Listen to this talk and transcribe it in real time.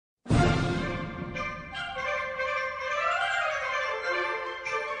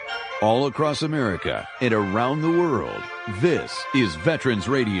all across America and around the world. This is Veterans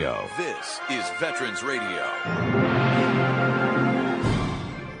Radio. This is Veterans Radio.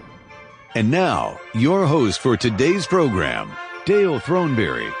 And now, your host for today's program, Dale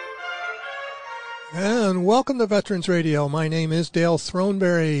Throneberry. And welcome to Veterans Radio. My name is Dale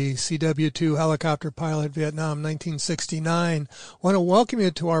Throneberry, CW2 helicopter pilot, Vietnam, 1969. I want to welcome you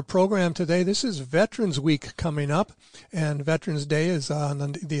to our program today. This is Veterans Week coming up, and Veterans Day is on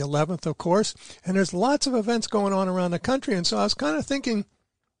the 11th, of course. And there's lots of events going on around the country, and so I was kind of thinking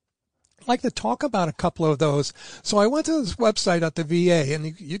I'd like to talk about a couple of those. So I went to this website at the VA,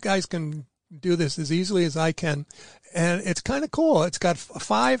 and you guys can do this as easily as I can. And it's kind of cool. It's got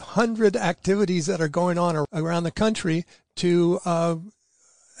 500 activities that are going on around the country to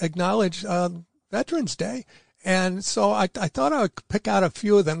acknowledge Veterans Day. And so I thought I would pick out a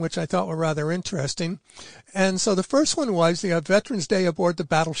few of them, which I thought were rather interesting. And so the first one was the Veterans Day aboard the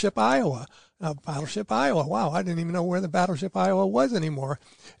Battleship Iowa. Battleship Iowa. Wow, I didn't even know where the Battleship Iowa was anymore.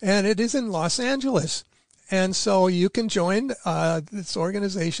 And it is in Los Angeles. And so you can join this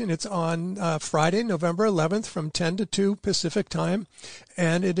organization. It's on Friday, November 11th from 10 to 2 Pacific time.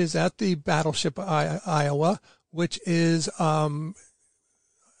 And it is at the Battleship Iowa, which is, what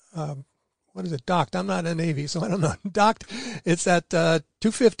is it, docked? I'm not in the Navy, so I don't know. Docked. It's at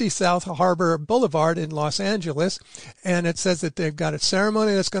 250 South Harbor Boulevard in Los Angeles. And it says that they've got a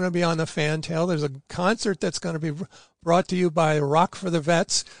ceremony that's going to be on the fantail. There's a concert that's going to be brought to you by Rock for the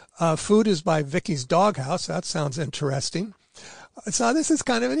Vets. Food is by Vicky's Doghouse. That sounds interesting. So this is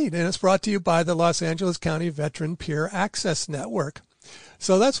kind of neat. And it's brought to you by the Los Angeles County Veteran Peer Access Network.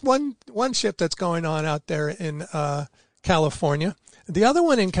 So that's one ship that's going on out there in California. The other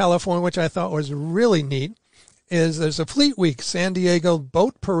one in California, which I thought was really neat, is there's a Fleet Week San Diego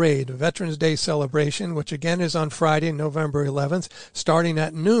Boat Parade, a Veterans Day celebration, which again is on Friday, November 11th, starting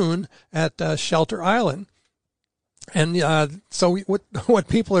at noon at Shelter Island. And so what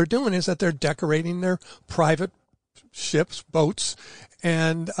people are doing is that they're decorating their private ships, boats,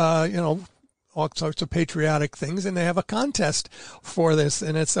 and, all sorts of patriotic things, and they have a contest for this.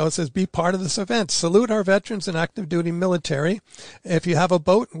 And it says, be part of this event. Salute our veterans and active duty military. If you have a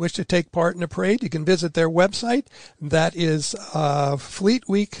boat and wish to take part in the parade, you can visit their website. That is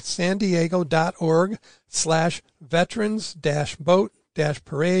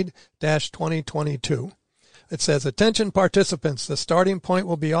fleetweeksandiego.org/veterans-boat-parade-2022. It says, attention participants, the starting point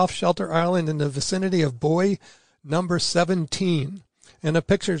will be off Shelter Island in the vicinity of buoy number 17. And the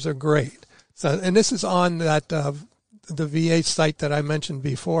pictures are great. So, and this is on that the VA site that I mentioned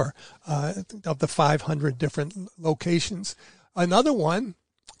before, of the 500 different locations. Another one,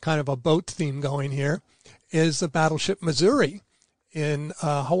 kind of a boat theme going here, is the Battleship Missouri in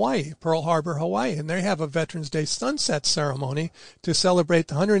Hawaii, Pearl Harbor, Hawaii. And they have a Veterans Day sunset ceremony to celebrate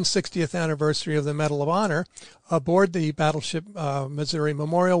the 160th anniversary of the Medal of Honor aboard the Battleship Missouri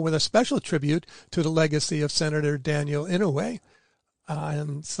Memorial, with a special tribute to the legacy of Senator Daniel Inouye.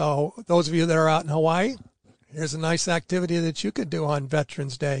 And so those of you that are out in Hawaii, here's a nice activity that you could do on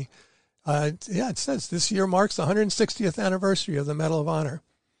Veterans Day. It says this year marks the 160th anniversary of the Medal of Honor,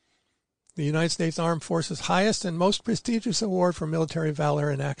 the United States Armed Forces' highest and most prestigious award for military valor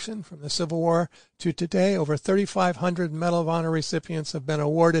in action. From the Civil War to today, over 3,500 Medal of Honor recipients have been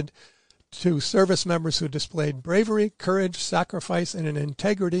awarded to service members who displayed bravery, courage, sacrifice, and an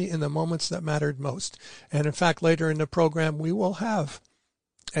integrity in the moments that mattered most. And in fact, later in the program, we will have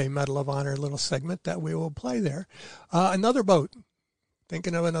a Medal of Honor little segment that we will play there. Another boat.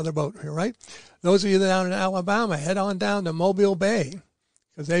 Thinking of another boat here, right? Those of you down in Alabama, head on down to Mobile Bay,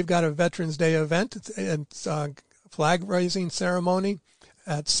 because they've got a Veterans Day event. It's a flag-raising ceremony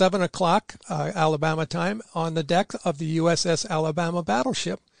at 7 o'clock Alabama time on the deck of the USS Alabama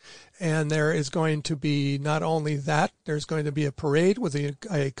battleship. And there is going to be not only that, there's going to be a parade with a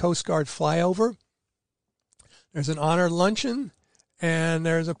Coast Guard flyover. There's an honor luncheon, and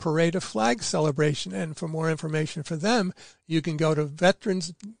there's a parade of flag celebration. And for more information for them, you can go to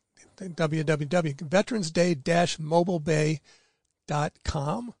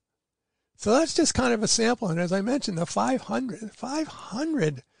www.veteransday-mobilebay.com. So that's just kind of a sample. And as I mentioned, the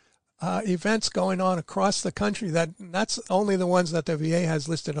 500 events going on across the country. That's only the ones that the VA has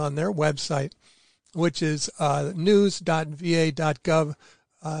listed on their website, which is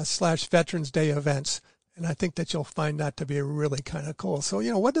news.va.gov/Veterans Day events. And I think that you'll find that to be really kind of cool. So,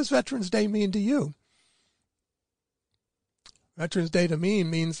 what does Veterans Day mean to you? Veterans Day to me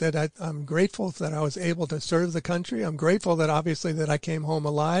means that I'm grateful that I was able to serve the country. I'm grateful that obviously that I came home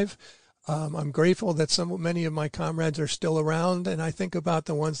alive. I'm grateful that many of my comrades are still around, and I think about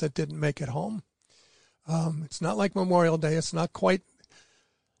the ones that didn't make it home. It's not like Memorial Day. It's not quite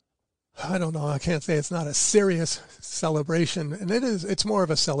I don't know, I can't say it's not a serious celebration, and it's more of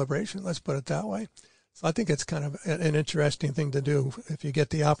a celebration, let's put it that way. So I think it's kind of an interesting thing to do if you get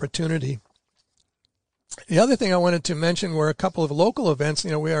the opportunity. The other thing I wanted to mention were a couple of local events.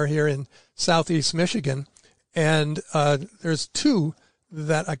 We are here in Southeast Michigan, and there's two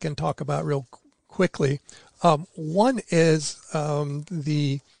that I can talk about real quickly. One is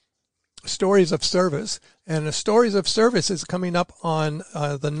the Stories of Service, and the Stories of Service is coming up on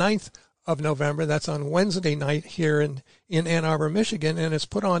the 9th of November. That's on Wednesday night here in Ann Arbor, Michigan, and it's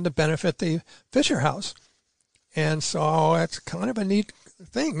put on to benefit the Fisher House. And so it's kind of a neat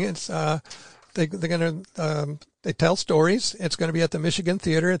thing. It's they're going to they tell stories. It's going to be at the Michigan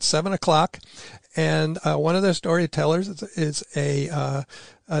Theater at 7:00, and one of the storytellers is a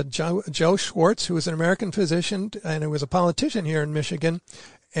Joe Schwartz, who is an American physician and who was a politician here in Michigan,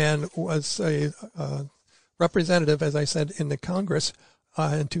 and was a representative, as I said, in the Congress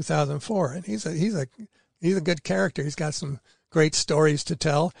in 2004. And he's a good character. He's got some great stories to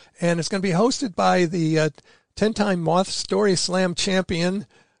tell, and it's going to be hosted by the 10-time Moth Story Slam champion,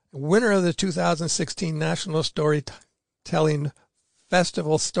 winner of the 2016 National Storytelling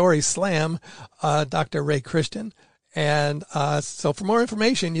Festival Story Slam, Dr. Ray Christian. And so for more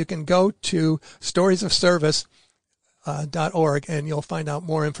information, you can go to storiesofservice.org, and you'll find out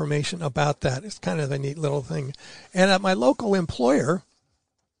more information about that. It's kind of a neat little thing. And at my local employer,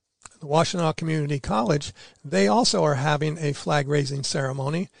 the Washtenaw Community College, they also are having a flag-raising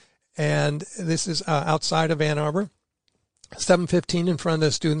ceremony, and this is outside of Ann Arbor, 7:15 in front of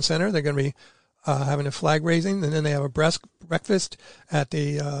the Student Center. They're going to be having a flag raising, and then they have a breakfast at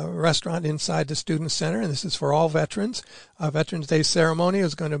the restaurant inside the Student Center, and this is for all veterans. Veterans Day ceremony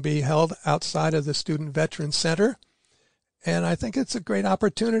is going to be held outside of the Student Veteran Center, and I think it's a great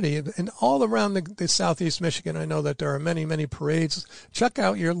opportunity. And all around the Southeast Michigan, I know that there are many, many parades. Check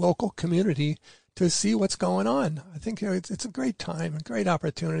out your local community to see what's going on. I think it's a great time, a great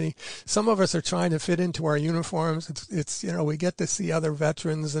opportunity. Some of us are trying to fit into our uniforms. It's we get to see other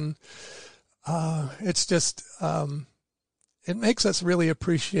veterans, and it's just it makes us really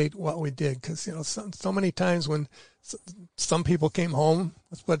appreciate what we did, because so many times when some people came home,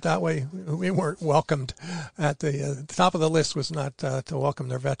 let's put it that way, we weren't welcomed. At the top of the list was not to welcome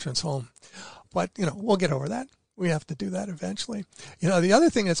their veterans home, but we'll get over that. We have to do that eventually. The other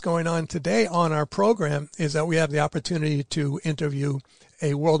thing that's going on today on our program is that we have the opportunity to interview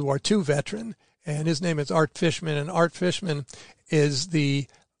a World War II veteran, and his name is Art Fishman, and Art Fishman is the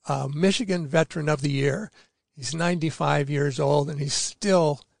Michigan Veteran of the Year. He's 95 years old, and he's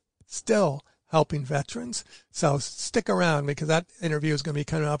still helping veterans. So stick around, because that interview is going to be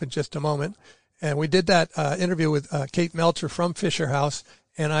coming up in just a moment. And we did that interview with Kate Melcher from Fisher House,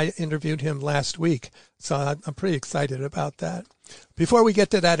 and I interviewed him last week. So I'm pretty excited about that. Before we get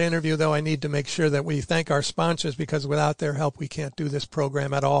to that interview, though, I need to make sure that we thank our sponsors, because without their help, we can't do this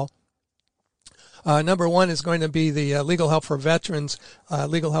program at all. Number one is going to be the Legal Help for Veterans.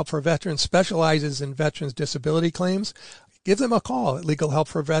 Legal Help for Veterans specializes in veterans' disability claims. Give them a call at Legal Help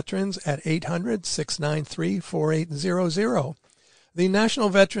for Veterans at 800-693-4800. The National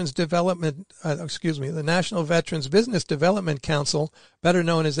Veterans the National Veterans Business Development Council, better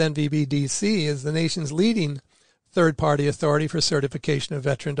known as NVBDC, is the nation's leading third-party authority for certification of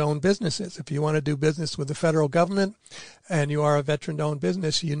veteran-owned businesses. If you want to do business with the federal government and you are a veteran-owned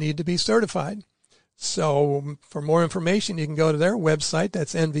business, you need to be certified. So for more information, you can go to their website,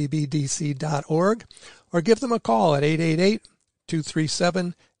 that's nvbdc.org, or give them a call at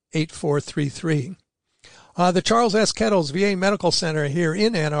 888-237-8433. The Charles S. Kettles VA Medical Center here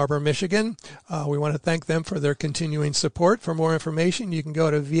in Ann Arbor, Michigan. We want to thank them for their continuing support. For more information, you can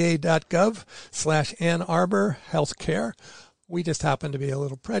go to va.gov/Ann Arbor Healthcare. We just happen to be a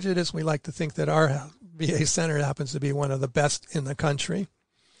little prejudiced. We like to think that our VA center happens to be one of the best in the country.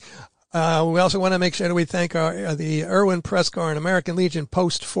 We also want to make sure that we thank the Irwin Prescar and American Legion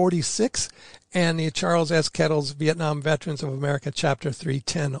Post 46 and the Charles S. Kettles Vietnam Veterans of America Chapter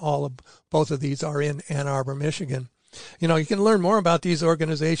 310. Both of these are in Ann Arbor, Michigan. You can learn more about these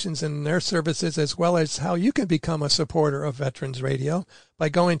organizations and their services, as well as how you can become a supporter of Veterans Radio, by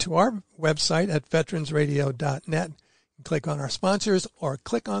going to our website at veteransradio.net. Click on our sponsors or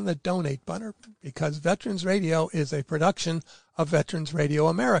click on the donate button, because Veterans Radio is a production of Veterans Radio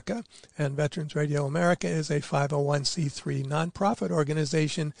America, and Veterans Radio America is a 501c3 nonprofit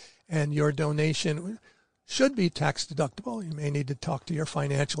organization, and your donation should be tax deductible. You may need to talk to your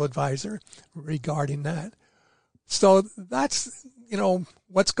financial advisor regarding that. So that's,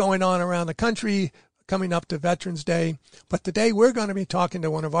 what's going on around the country. coming up to Veterans Day. But today we're going to be talking to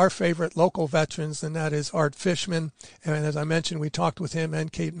one of our favorite local veterans, and that is Art Fishman. And as I mentioned, we talked with him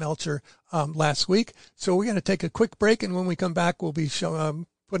and Kate Melcher last week. So we're going to take a quick break, and when we come back, we'll be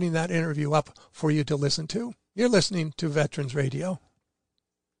putting that interview up for you to listen to. You're listening to Veterans Radio.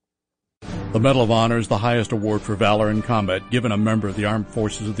 The Medal of Honor is the highest award for valor in combat given a member of the Armed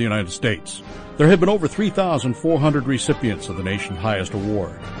Forces of the United States. There have been over 3,400 recipients of the nation's highest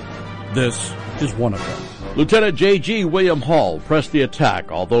award. This is one of them. Lieutenant J.G. William Hall pressed the attack,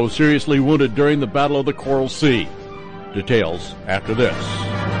 although seriously wounded during the Battle of the Coral Sea. Details after this.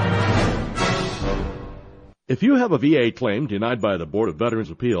 If you have a VA claim denied by the Board of Veterans'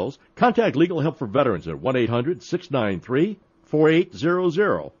 Appeals, contact Legal Help for Veterans at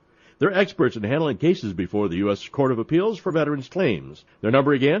 1-800-693-4800. They're experts in handling cases before the U.S. Court of Appeals for Veterans Claims. Their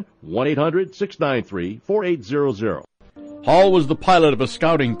number again, 1-800-693-4800. Hall was the pilot of a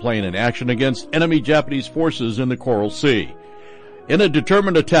scouting plane in action against enemy Japanese forces in the Coral Sea. In a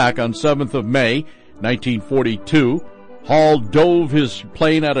determined attack on 7th of May, 1942, Hall dove his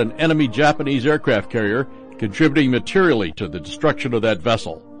plane at an enemy Japanese aircraft carrier, contributing materially to the destruction of that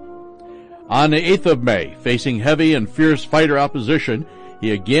vessel. On the 8th of May, facing heavy and fierce fighter opposition, he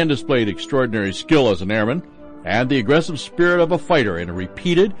again displayed extraordinary skill as an airman and the aggressive spirit of a fighter in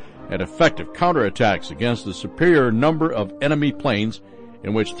repeated and effective counterattacks against the superior number of enemy planes,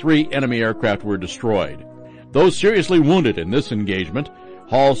 in which 3 enemy aircraft were destroyed. Though seriously wounded in this engagement,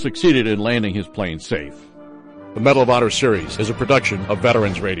 Hall succeeded in landing his plane safe. The Medal of Honor series is a production of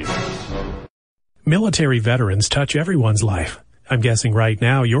Veterans Radio. Military veterans touch everyone's life. I'm guessing right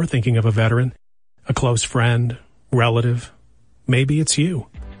now you're thinking of a veteran, a close friend, relative. Maybe it's you.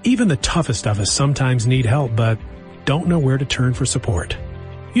 Even the toughest of us sometimes need help, but don't know where to turn for support.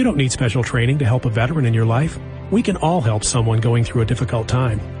 You don't need special training to help a veteran in your life. We can all help someone going through a difficult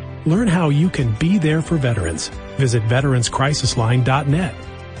time. Learn how you can be there for veterans. Visit veteranscrisisline.net.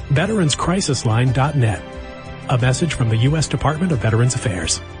 Veteranscrisisline.net. A message from the U.S. Department of Veterans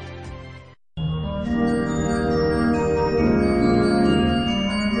Affairs.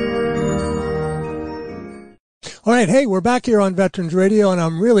 All right, hey, we're back here on Veterans Radio, and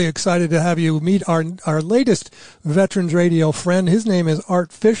I'm really excited to have you meet our latest Veterans Radio friend. His name is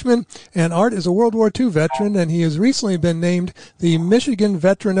Art Fishman, and Art is a World War II veteran, and he has recently been named the Michigan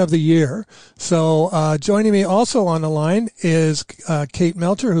Veteran of the Year. So joining me also on the line is Kate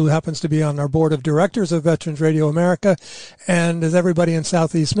Melcher, who happens to be on our board of directors of Veterans Radio America, and as everybody in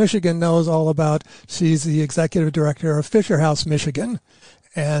Southeast Michigan knows all about, she's the executive director of Fisher House, Michigan.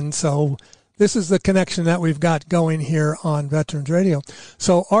 And so this is the connection that we've got going here on Veterans Radio.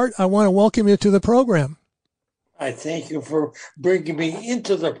 So, Art, I want to welcome you to the program. I thank you for bringing me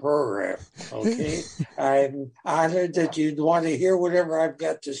into the program, okay? I'm honored that you'd want to hear whatever I've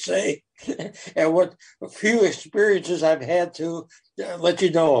got to say and what few experiences I've had to let you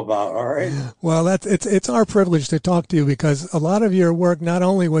know about, all right? Well, it's our privilege to talk to you because a lot of your work not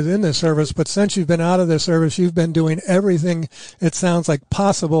only was in the service, but since you've been out of the service, you've been doing everything, it sounds like,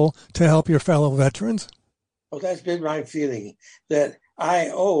 possible to help your fellow veterans. Well, that's been my feeling, that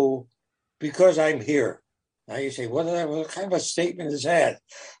I owe because I'm here. Now you say, what kind of a statement is that?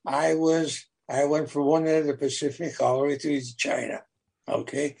 I went from one end of the Pacific all the way through to China,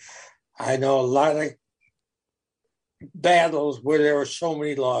 okay? I know a lot of battles where there were so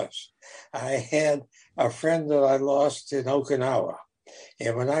many lost. I had a friend that I lost in Okinawa.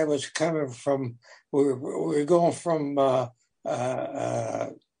 And when I was coming from, we were going from Iwo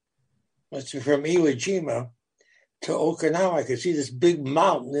Jima to Okinawa, I could see this big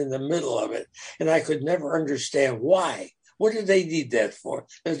mountain in the middle of it. And I could never understand why. What did they need that for?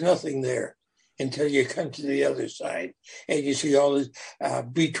 There's nothing there until you come to the other side and you see all the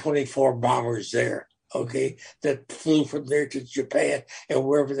B-24 bombers there, okay, that flew from there to Japan and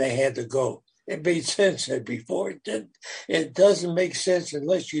wherever they had to go. It made sense before. It didn't. It doesn't make sense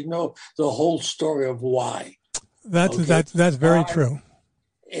unless you know the whole story of why. That's very true.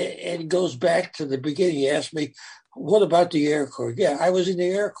 It goes back to the beginning. You asked me, what about the Air Corps? Yeah, I was in the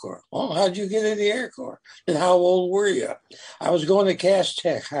Air Corps. Well, how'd you get in the Air Corps? And how old were you? I was going to Cass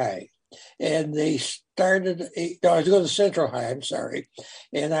Tech High. And they started, I was going to Central High, I'm sorry.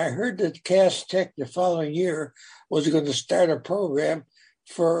 And I heard that Cass Tech the following year was going to start a program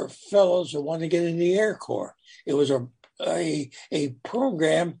for fellows who want to get in the Air Corps. It was a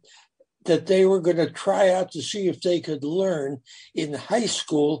program that they were going to try out to see if they could learn in high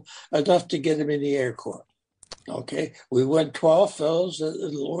school enough to get them in the Air Corps. Okay, we went 12 fellows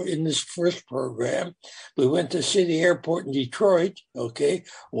in this first program. We went to City Airport in Detroit, okay,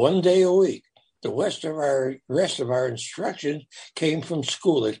 1 day a week. The rest of our instruction came from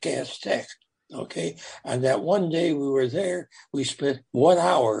school at Cass Tech, Okay. And that one day we were there, we spent 1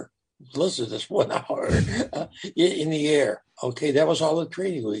 hour, listen to this, 1 hour in the air. Okay. That was all the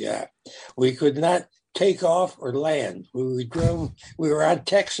training we got. We could not take off or land. We were on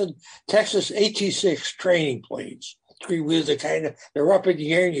Texas AT-6 training planes. 3 wheels are they're up in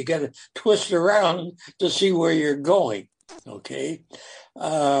the air and you got to twist around to see where you're going. Okay.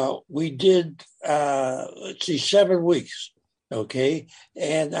 We did, 7 weeks. Okay.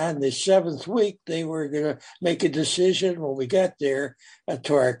 And on the 7th week, they were going to make a decision. When we got there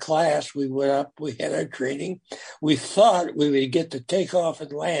to our class, we went up, we had our training. We thought we would get to take off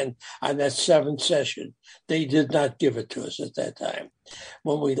and land on that 7th session. They did not give it to us at that time.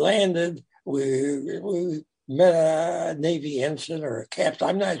 When we landed, we met a Navy ensign or a captain.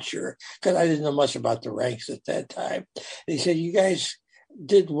 I'm not sure because I didn't know much about the ranks at that time. They said, you guys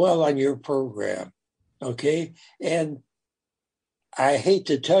did well on your program. Okay. And I hate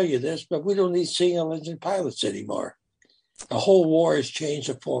to tell you this, but we don't need single engine pilots anymore. The whole war has changed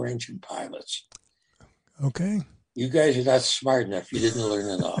to 4-engine pilots. Okay. You guys are not smart enough. You didn't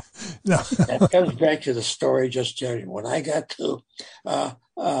learn enough. No. That comes back to the story just telling you. When I got to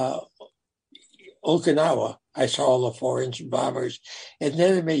Okinawa, I saw all the 4-engine bombers, and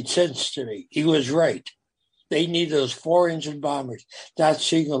then it made sense to me. He was right. They need those 4-engine bombers, not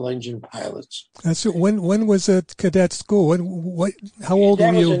single-engine pilots. That's when was it cadet school? How old were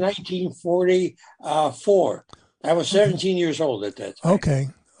you? That was in 1944. I was 17 years old at that time. Okay,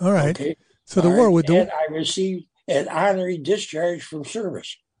 all right. Okay. So the war would do. And I received an honorary discharge from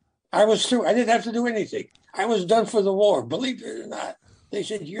service. I was through. I didn't have to do anything. I was done for the war. Believe it or not, they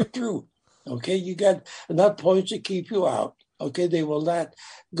said you're through. Okay, you got enough points to keep you out. Okay, they will not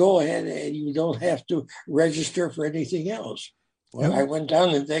go ahead and you don't have to register for anything else. Well, I went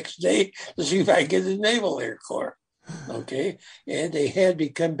down the next day to see if I could get the Naval Air Corps. Okay, and they had me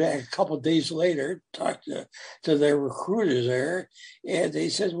come back a couple of days later, talk to their recruiters there, and they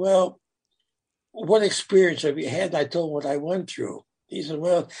said, well, what experience have you had? And I told them what I went through. He said,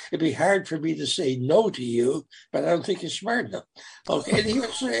 well, it'd be hard for me to say no to you, but I don't think you're smart enough. Okay. And he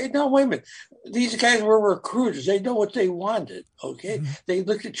would say, no, wait a minute. These guys were recruiters. They know what they wanted. Okay. Mm-hmm. They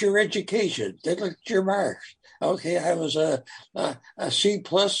looked at your education. They looked at your marks. Okay. I was a C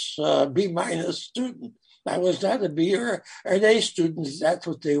plus, B minus student. I was not a B or an A student. That's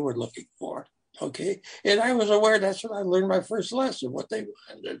what they were looking for. Okay. And I was aware that's when I learned my first lesson, what they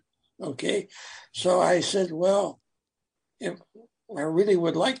wanted. Okay. So I said, well, if I really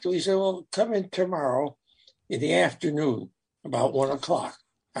would like to. He said, well, come in tomorrow in the afternoon, about 1 o'clock.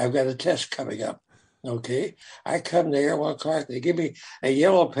 I've got a test coming up. Okay. I come there at 1 o'clock. They give me a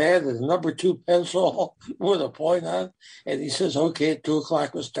yellow pad and a number 2 pencil with a point on. And he says, okay, at 2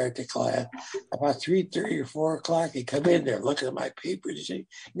 o'clock, we'll start the class. About 3:30 or 4 o'clock, he come in there looking at my papers. He said,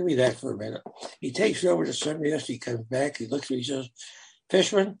 give me that for a minute. He takes it over to somebody else. He comes back. He looks at me. He says,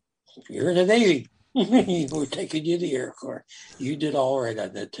 Fishman, you're in the Navy. We're taking you to the Air Corps. You did all right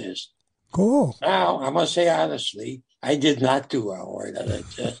on that test. Cool. Now, I must say honestly, I did not do all right on that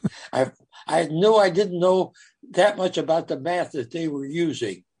test. I knew I didn't know that much about the math that they were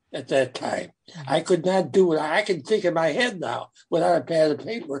using at that time. I could not do it. I can think in my head now without a pad of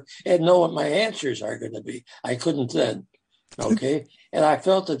paper and know what my answers are going to be. I couldn't then. Okay. And I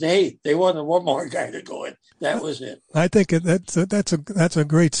felt that they wanted one more guy to go in. That was it. I think that's a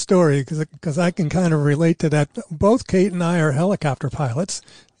great story because I can kind of relate to that. Both Kate and I are helicopter pilots.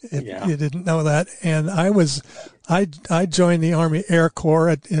 You didn't know that. And I joined the Army Air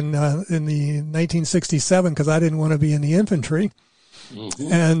Corps in the 1967 because I didn't want to be in the infantry.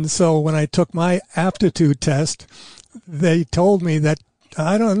 Mm-hmm. And so when I took my aptitude test, they told me that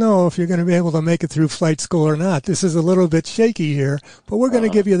I don't know if you're going to be able to make it through flight school or not. This is a little bit shaky here, but we're going to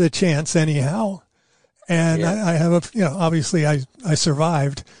give you the chance anyhow. And I have obviously I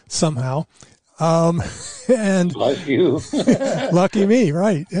survived somehow. And like you, lucky me,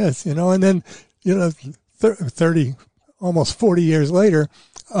 right? Yes. And then, 30, almost 40 years later,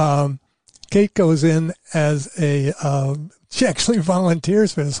 Kate goes in as she actually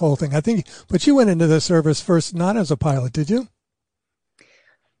volunteers for this whole thing. I think, but you went into the service first, not as a pilot, did you?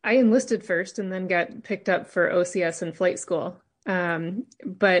 I enlisted first and then got picked up for OCS and flight school.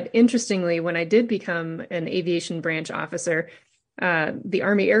 But interestingly, when I did become an aviation branch officer, the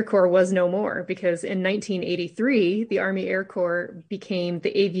Army Air Corps was no more because in 1983, the Army Air Corps became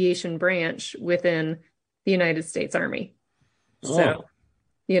the aviation branch within the United States Army. Oh. So,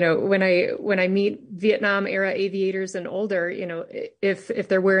 when I meet Vietnam era aviators and older, if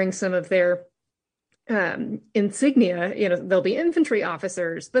they're wearing some of their insignia, they'll be infantry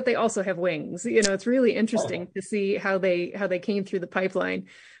officers, but they also have wings. It's really interesting to see how they came through the pipeline.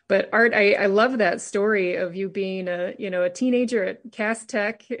 But Art, I love that story of you being a teenager at Cast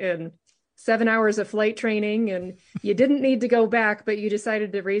Tech and 7 hours of flight training, and you didn't need to go back, but you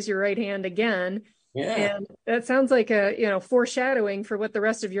decided to raise your right hand again. Yeah. And that sounds like a foreshadowing for what the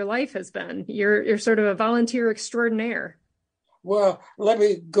rest of your life has been. You're sort of a volunteer extraordinaire. Well, let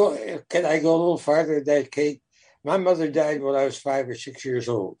me go. Can I go a little farther than that, Kate? My mother died when I was 5 or 6 years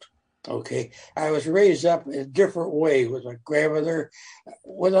old. Okay. I was raised up in a different way with my grandmother,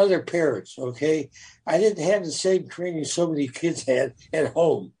 with other parents. Okay. I didn't have the same training so many kids had at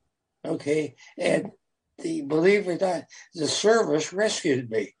home. Okay. And believe it or not, the service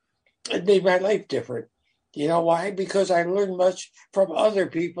rescued me. It made my life different. You know why? Because I learned much from other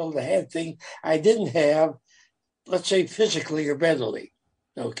people that had things I didn't have, let's say physically or mentally.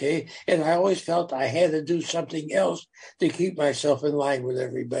 Okay. And I always felt I had to do something else to keep myself in line with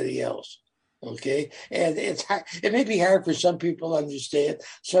everybody else. Okay. And it may be hard for some people to understand.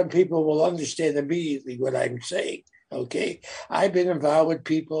 Some people will understand immediately what I'm saying. Okay. I've been involved with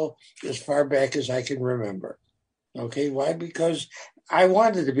people as far back as I can remember. Okay. Why? Because I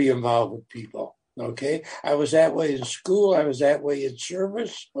wanted to be involved with people. Okay. I was that way in school. I was that way in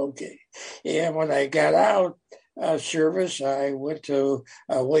service. Okay. And when I got out, service. I went to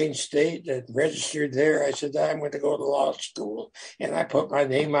Wayne State and registered there. I said, I'm going to go to law school. And I put my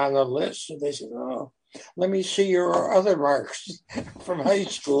name on the list. And they said, oh, let me see your other marks from high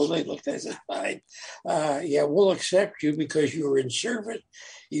school. They looked, I said, fine. Yeah, we'll accept you because you were in service.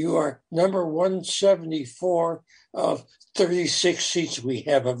 You are number 174 of 36 seats we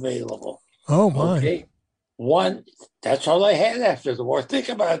have available. Oh, my. Okay. That's all I had after the war. Think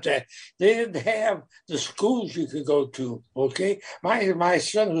about that. They didn't have the schools you could go to. Okay. My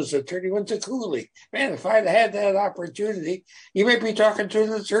son was an attorney, went to Cooley. Man, if I'd had that opportunity, you might be talking to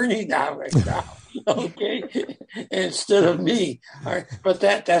an attorney now, right now. Okay. Instead of me. All right. But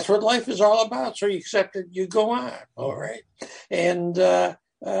that's what life is all about. So you accept it, you go on. All right. And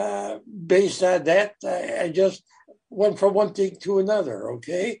based on that, I just went from one thing to another.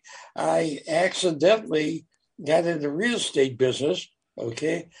 Okay. I accidentally got in the real estate business,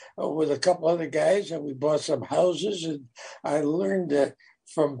 okay, with a couple other guys, and we bought some houses, and I learned that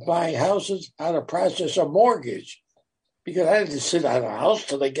from buying houses how to process a mortgage, because I didn't sit on a house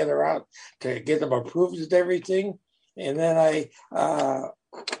till they get around to get them approved and everything. And then I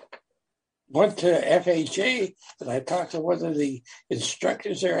went to FHA, and I talked to one of the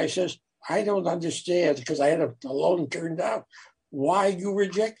instructors there. I says, I don't understand, because I had a loan turned down, why you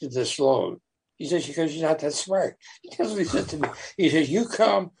rejected this loan. He says, because you're not that smart. That's what he said to me. He says, you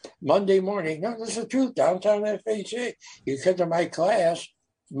come Monday morning. No, this is the truth, downtown FHA. You come to my class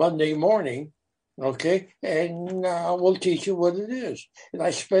Monday morning, okay, and we'll teach you what it is. And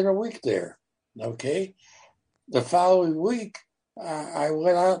I spent a week there, okay. The following week, I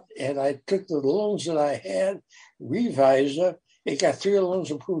went out and I took the loans that I had, revised them. It got 3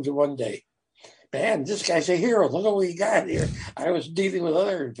 loans approved in one day. Man, this guy's a hero. Look at what he got here. I was dealing with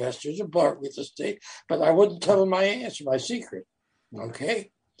other investors and bought real estate, but I wouldn't tell them my answer, my secret.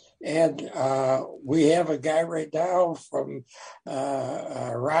 Okay. And we have a guy right now from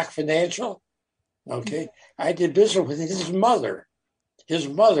Rock Financial. Okay. I did business with his mother. His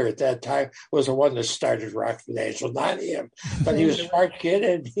mother at that time was the one that started Rock Financial, not him. But he was a smart kid,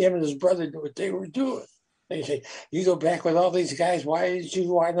 and him and his brother knew what they were doing. They say, you go back with all these guys, why did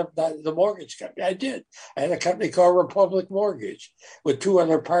you wind up the mortgage company? I did. I had a company called Republic Mortgage with 2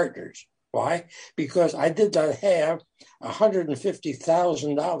 other partners. Why? Because I did not have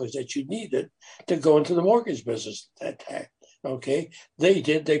 $150,000 that you needed to go into the mortgage business at that time. Okay, they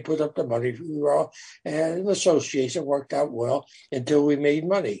did. They put up the money. We were all, and the association worked out well until we made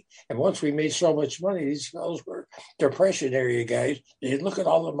money. And once we made so much money, these fellows were depression area guys. They look at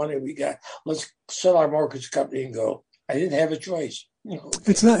all the money we got. Let's sell our mortgage company and go. I didn't have a choice.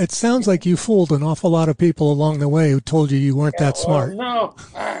 It's not. It sounds like you fooled an awful lot of people along the way who told you weren't that smart. No,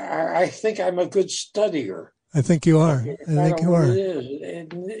 I think I'm a good studier. I think you are. I think you are. It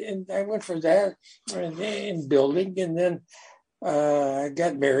is. And I went for that in building, and then I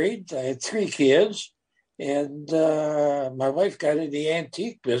got married. I had 3 kids, and my wife got in the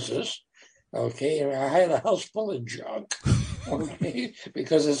antique business. Okay, and I had a house full of junk. Okay,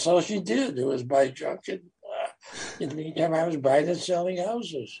 because that's all she did. It was buy junk, and in the meantime, I was buying and selling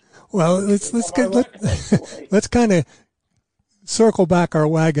houses. Well, let's kind of circle back our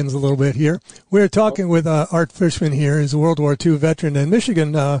wagons a little bit here. We're talking with Art Fishman here. He's a World War II veteran and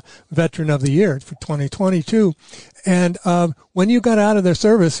Michigan Veteran of the Year for 2022. And when you got out of the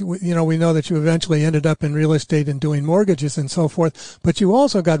service, we know that you eventually ended up in real estate and doing mortgages and so forth, but you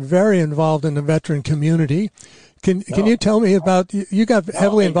also got very involved in the veteran community. Can you tell me about, you got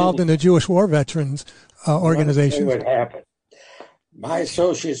heavily involved in the Jewish War Veterans organization? What happened? My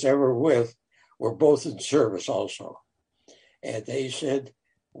associates I were with were both in service also. And they said,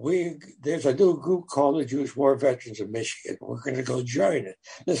 there's a new group called the Jewish War Veterans of Michigan. We're going to go join it.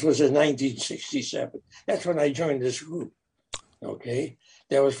 This was in 1967. That's when I joined this group. Okay.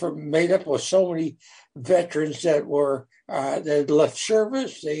 That was made up of so many veterans that were that had left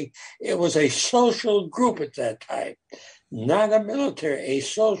service. It was a social group at that time, not a military, a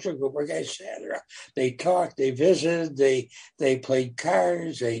social group where guys sat around. They talked, they visited, they played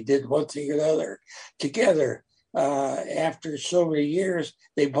cards, they did one thing or another together. After so many years,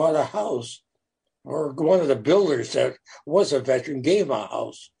 they bought a house, or one of the builders that was a veteran gave them a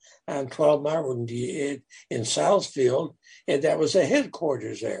house on 12 Mile in Southfield, and that was the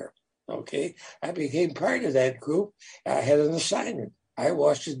headquarters there. Okay, I became part of that group. I had an assignment. I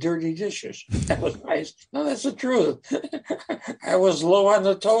washed the dirty dishes. That was nice. No, that's the truth. I was low on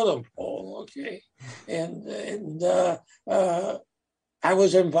the totem pole. Okay, and I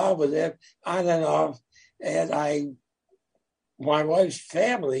was involved with that on and off. And my wife's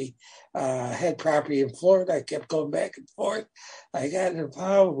family had property in Florida. I kept going back and forth. I got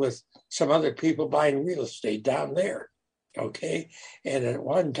involved with some other people buying real estate down there. Okay. And at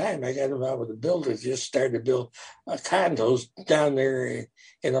one time I got involved with the builders, just started to build condos down there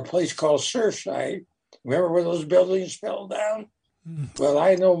in a place called Surfside. Remember where those buildings fell down? Well,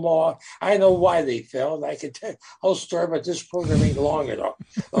 I know more. I know why they fell, and I can tell a whole story, but this program ain't long enough.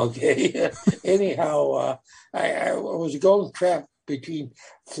 Okay. Anyhow, I was going trapped between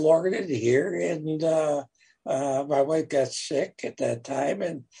Florida and here, and my wife got sick at that time,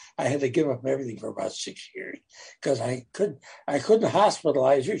 and I had to give up everything for about 6 years because I couldn't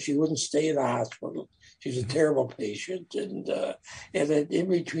hospitalize her. She wouldn't stay in the hospital. She's a terrible patient, and then in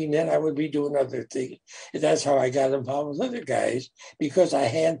between that, I would be doing other things. And that's how I got involved with other guys, because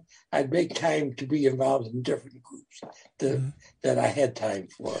I'd make time to be involved in different groups that I had time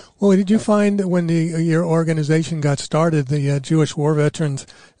for. Well, did you find that when your organization got started, the Jewish War Veterans,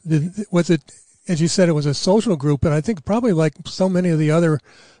 was it, as you said, it was a social group, and I think probably like so many of the other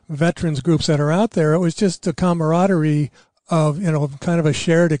veterans groups that are out there, it was just a camaraderie of, kind of a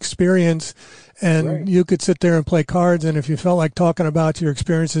shared experience, and right. You could sit there and play cards, and if you felt like talking about your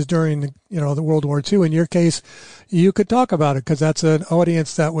experiences during, the World War II, in your case, you could talk about it because that's an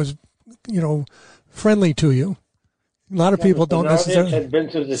audience that was, friendly to you. A lot of people don't necessarily had been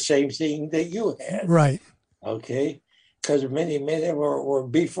through the same thing that you had. Right. Okay. Because many were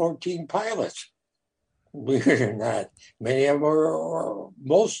B-14 pilots. Believe it or not. Many of them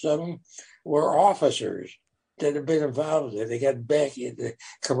most of them were officers that have been involved in it. They got back into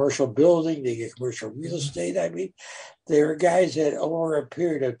commercial building, they get commercial real estate. I mean, they were guys that over a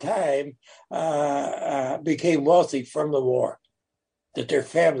period of time became wealthy from the war, that their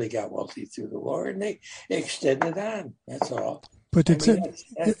family got wealthy through the war, and they extended on. That's all. But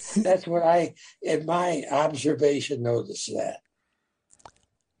that's what I, in my observation, noticed that.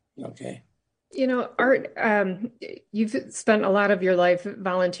 Okay. Art, you've spent a lot of your life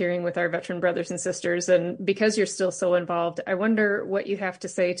volunteering with our veteran brothers and sisters, and because you're still so involved, I wonder what you have to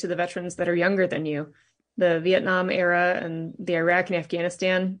say to the veterans that are younger than you, the Vietnam era and the Iraq and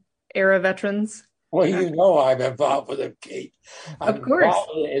Afghanistan era veterans. Well, I'm involved with them, Kate. Of course.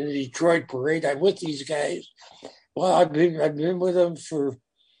 Involved in the Detroit parade. I'm with these guys. Well, I've been with them for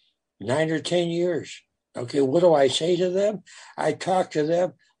 9 or 10 years. Okay, what do I say to them? I talk to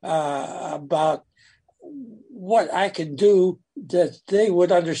them about what I can do that they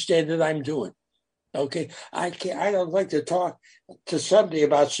would understand that I'm doing. Okay, I don't like to talk to somebody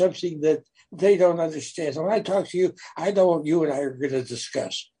about something that they don't understand. So when I talk to you, I know what you and I are going to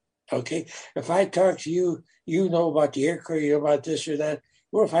discuss. Okay, if I talk to you, you know about the aircraft, you know about this or that.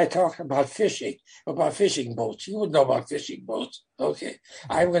 What if I talk about fishing boats? You would know about fishing boats. Okay.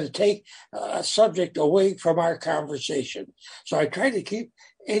 I'm going to take a subject away from our conversation. So I try to keep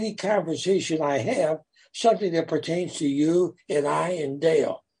any conversation I have something that pertains to you and I and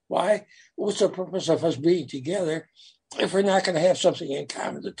Dale. Why? What's the purpose of us being together if we're not going to have something in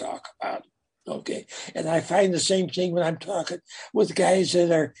common to talk about? Okay. And I find the same thing when I'm talking with guys that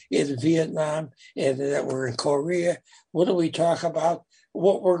are in Vietnam and that were in Korea. What do we talk about?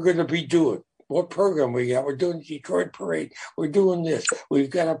 What we're going to be doing. what program we got. We're doing the Detroit Parade. We're doing this. We've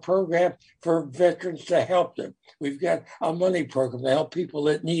got a program for veterans to help them. We've got a money program to help people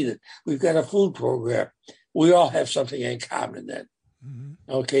that need it. We've got a food program. We all have something in common then.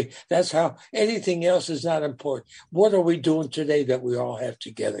 Mm-hmm. Okay, that's how anything else is not important. What are we doing today that we all have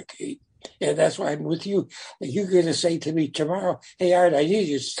together, Kate? And that's why I'm with you. You're going to say to me tomorrow, hey, Art, I need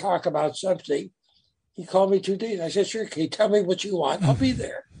you to talk about something. He called me 2 days. I said, sure, Kate, tell me what you want. I'll be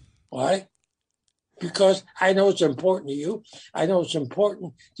there. Why? Because I know it's important to you. I know it's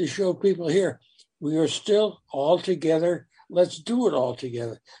important to show people here we are still all together. Let's do it all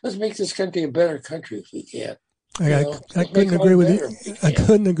together. Let's make this country a better country if we can. I couldn't agree with you. I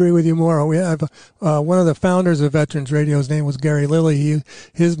couldn't agree with you more. We have one of the founders of Veterans Radio. His name was Gary Lilly.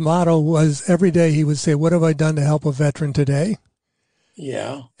 His motto was every day he would say, "What have I done to help a veteran today?"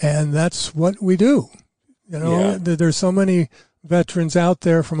 Yeah, and that's what we do. There's so many veterans out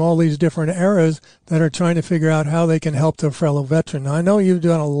there from all these different eras that are trying to figure out how they can help their fellow veteran. Now, I know you've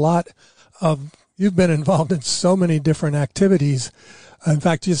done a lot of. You've been involved in so many different activities. In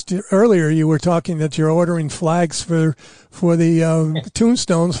fact, just earlier you were talking that you're ordering flags for the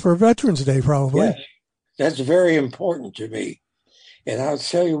tombstones for Veterans Day, probably. Yes, that's very important to me, and I'll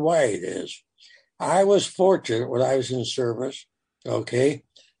tell you why it is. I was fortunate when I was in service. Okay,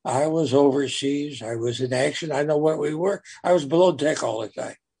 I was overseas. I was in action. I know what we were. I was below deck all the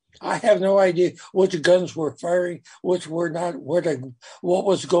time. I have no idea which guns were firing, which were not, what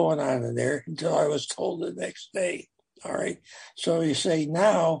was going on in there until I was told the next day. All right. So you say,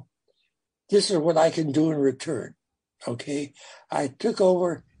 now, this is what I can do in return. Okay. I took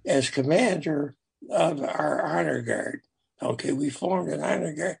over as commander of our honor guard. Okay. We formed an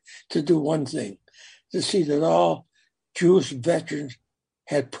honor guard to do one thing, to see that all Jewish veterans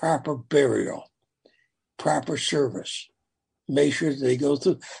had proper burial, proper service. Make sure that they go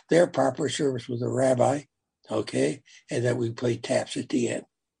through their proper service with a rabbi. Okay. And that we play taps at the end.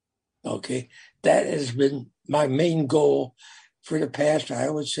 Okay. That has been my main goal for the past, I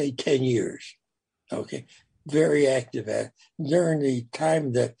would say, 10 years. Okay. Very active at it. During the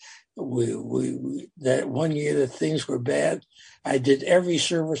time that that 1 year that things were bad, I did every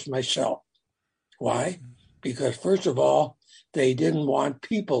service myself. Why? Because first of all, they didn't want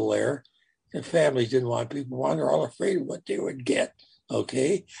people there. The families didn't want people around. They're all afraid of what they would get.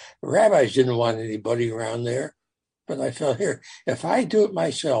 Okay. The rabbis didn't want anybody around there. But I felt here, if I do it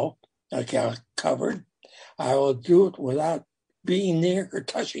myself, I got covered, I will do it without being near or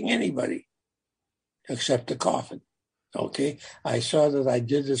touching anybody except the coffin. Okay. I saw that I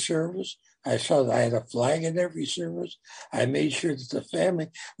did the service. I saw that I had a flag in every service. I made sure that the family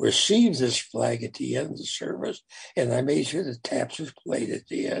received this flag at the end of the service. And I made sure the taps was played at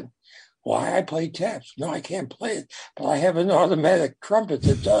the end. Why I play taps? No, I can't play it, but I have an automatic trumpet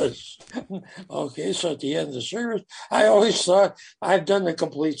that does. Okay, so at the end of the service, I always thought I've done the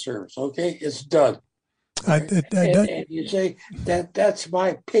complete service. Okay, it's done. And you say that's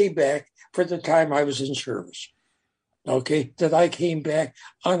my payback for the time I was in service. Okay, that I came back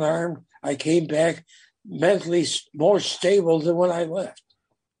unarmed. I came back mentally more stable than when I left.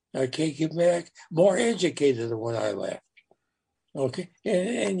 I came back more educated than when I left. Okay,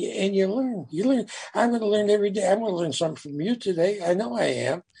 and you learn. I'm going to learn every day. I'm going to learn something from you today. I know I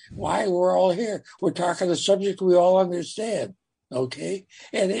am. Why? We're all here. We're talking a subject we all understand. Okay,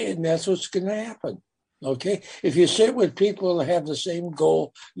 and that's what's going to happen. Okay, if you sit with people that have the same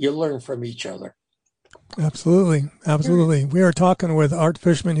goal, you learn from each other. Absolutely. We are talking with Art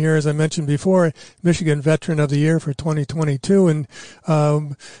Fishman here, as I mentioned before, Michigan Veteran of the Year for 2022, and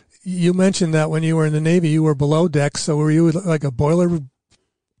you mentioned that when you were in the Navy, you were below deck. So were you like a boiler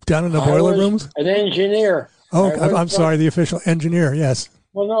down in the boiler rooms? An engineer. Oh, I'm sorry, the official engineer. Yes.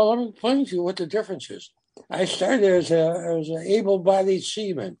 Well, no, let me explain to you what the difference is. I started as an able-bodied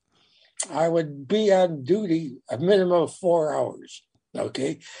seaman. I would be on duty a minimum of 4 hours.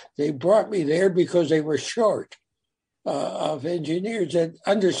 Okay, they brought me there because they were short of engineers that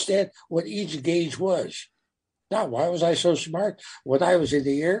understand what each gauge was. Now, why was I so smart? When I was in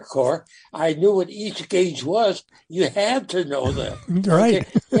the Air Corps, I knew what each gauge was. You had to know that. Right.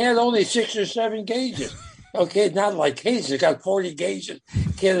 Okay? We had only 6 or 7 gauges. Okay, not like cases. Got 40 gauges.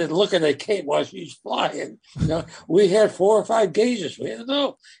 Can't look at a case while she's flying. You know, we had 4 or 5 gauges. We had to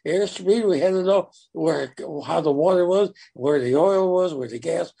know airspeed. We had to know how the water was, where the oil was, where the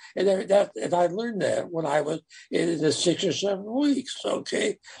gas, and I learned that when I was in the 6 or 7 weeks.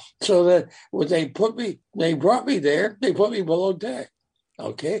 Okay, so that when they brought me there. They put me below deck.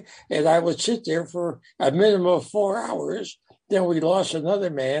 Okay, and I would sit there for a minimum of 4 hours. Then we lost another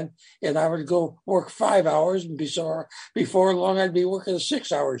man, and I would go work 5 hours, and before long, I'd be working a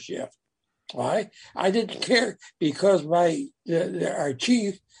 6-hour shift. Why? I didn't care because our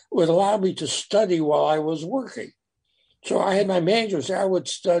chief would allow me to study while I was working. So I had my manuals there. I would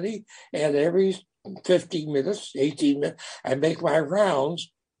study, and every 15 minutes, 18 minutes, I'd make my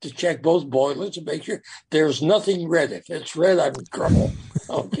rounds to check both boilers and make sure there's nothing red. If it's red, I'm in trouble.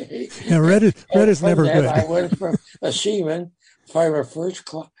 Okay. Yeah, red is never good. I went from a seaman, fireman first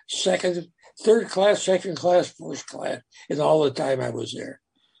class, third class, second class, first class, and all the time I was there.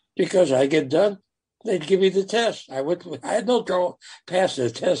 Because I get done, they'd give me the test. I had no trouble passing the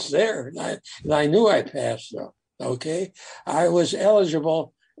test there, and I knew I passed them. Okay, I was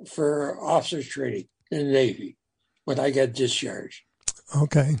eligible for officer training in the Navy when I got discharged.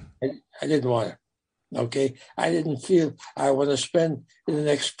 Okay, I didn't want it. Okay, I didn't feel I want to spend the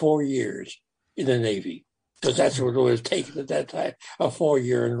next 4 years in the Navy because that's what it was taking at that time, a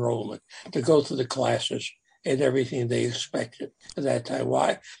 4-year enrollment to go through the classes and everything they expected at that time.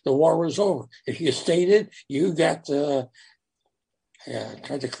 Why? The war was over. If you stayed in, you got the, I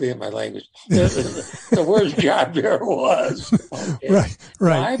tried to clean up my language, the worst job there was. Okay. Right.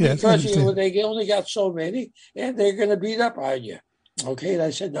 Why? Yes, because they only got so many, and they're going to beat up on you. Okay, and I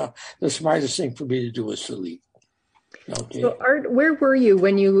said, no, the smartest thing for me to do was to leave. Okay. So, Art, where were you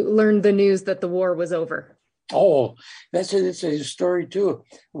when you learned the news that the war was over? Oh, it's a story too.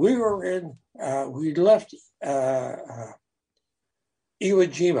 We left Iwo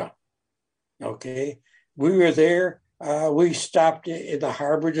Jima. Okay, we were there. We stopped in the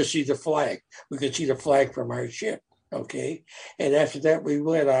harbor to see the flag. We could see the flag from our ship. Okay, and after that we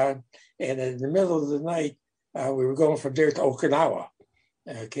went on, and in the middle of the night we were going from there to Okinawa.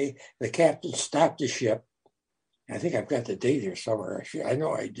 Okay, the captain stopped the ship. I think I've got the date here somewhere. I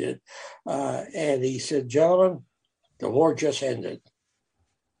know I did. And he said, "Gentlemen, the war just ended."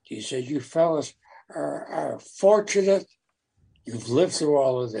 He said, "You fellas are fortunate. You've lived through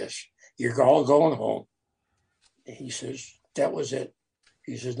all of this. You're all going home." And he says, that was it.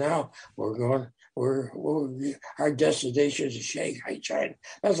 He says, now our destination is Shanghai, China.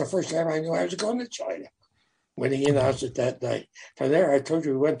 That was the first time I knew I was going to China when he announced it that night. From there, I told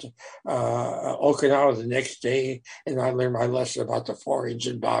you we went to Okinawa the next day, and I learned my lesson about the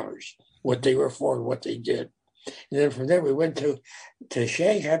 4-engine bombers, what they were for and what they did. And then from there, we went to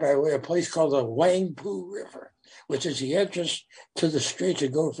Shanghai by way of a place called the Wangpu River, which is the entrance to the strait to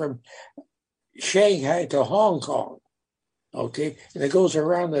go from Shanghai to Hong Kong. Okay, and it goes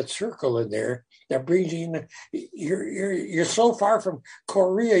around that circle in there that brings you in. You're so far from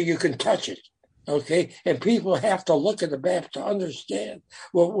Korea you can touch it. Okay, and people have to look at the map to understand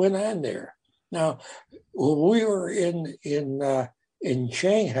what went on there. Now, when we were in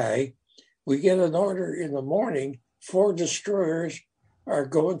Shanghai, we get an order in the morning. 4 destroyers are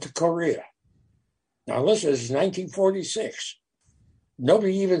going to Korea. Now, listen, this is 1946.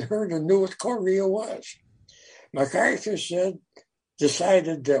 Nobody even heard or knew what Korea was. MacArthur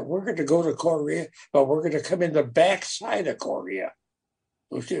decided that we're going to go to Korea, but we're going to come in the backside of Korea.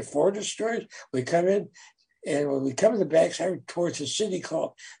 We did 4 destroyers. We come in, and when we come in the backside towards a city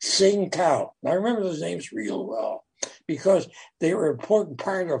called Tsingtao. Now, I remember those names real well because they were an important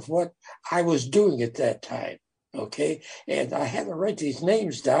part of what I was doing at that time. Okay, and I had to write these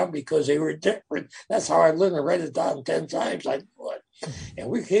names down because they were different. That's how I learned to write it down 10 times. I knew it. And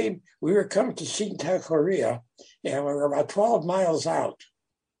we were coming to Tsingtao, Korea, and we were about 12 miles out.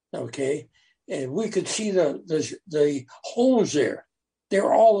 Okay, and we could see the homes there. They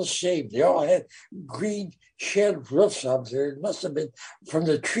were all the same. They all had green shed roofs up there. It must have been from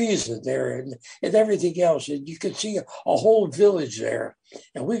the trees in there and everything else. And you could see a whole village there.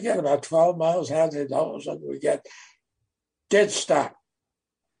 And we got about 12 miles out, and all of a sudden we got dead stop.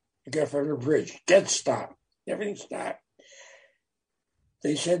 We got from the bridge, dead stop. Everything stopped.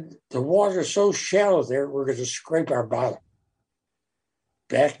 They said the water's so shallow there, we're going to scrape our bottom.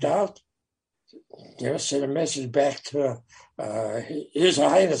 Backed out. Sent a message back to His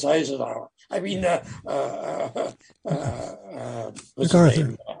Highness Eisenhower. I mean,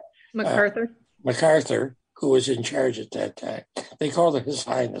 MacArthur. MacArthur, who was in charge at that time. They called him His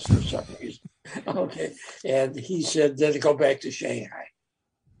Highness for some reason. Okay, and he said then to go back to Shanghai.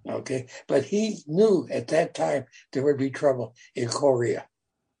 Okay, but he knew at that time there would be trouble in Korea.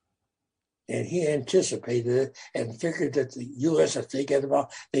 And he anticipated it and figured that the U.S., if they get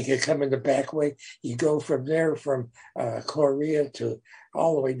involved, they could come in the back way. You go from there, from Korea to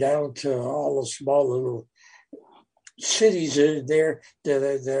all the way down to all the small little cities in there.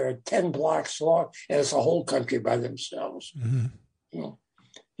 They're 10 blocks long, and it's a whole country by themselves. Mm-hmm. You know,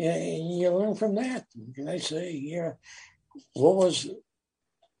 and you learn from that. Can I say, what was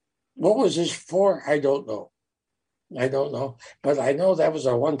this for? I don't know. I don't know. But I know that was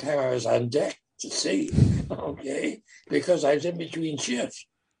the one time I was on deck to see, okay, because I was in between shifts.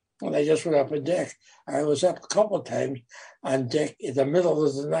 When I just went up on deck, I was up a couple of times on deck in the middle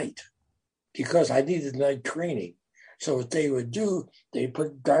of the night because I needed night training. So what they would do, they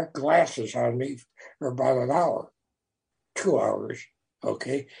put dark glasses on me for about an hour, 2 hours,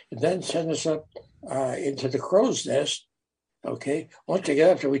 okay, and then send us up into the crow's nest, okay. Once you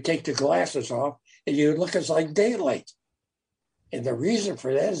get up there, we take the glasses off, and you look, it's like daylight. And the reason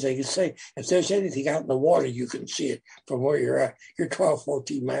for that is they can say, if there's anything out in the water, you can see it from where you're at. You're 12,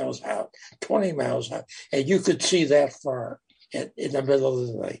 14 miles out, 20 miles out, and you could see that far in the middle of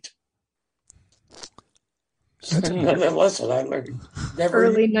the night. That's another lesson I learned.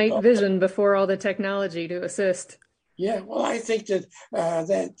 Early night vision before all the technology to assist. Yeah, well, I think that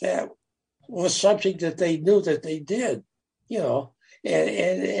that was something that they knew that they did, you know.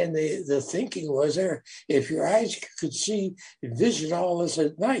 And the thinking was there, if your eyes could see and vision all this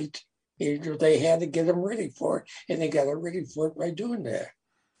at night, they had to get them ready for it, and they got it ready for it by doing that.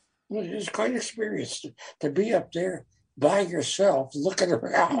 Well, it was quite an experience to be up there by yourself, looking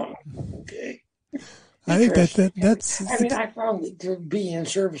around. Okay, I think that's. I mean, I found that being in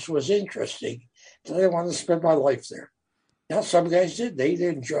service was interesting, so I wanted to spend my life there. Now, some guys did. They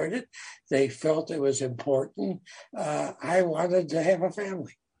enjoyed it. They felt it was important. I wanted to have a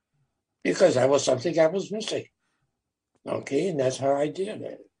family because that was something I was missing. Okay, and that's how I did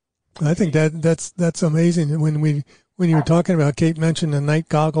it. I think that's amazing. When you were talking about, Kate mentioned the night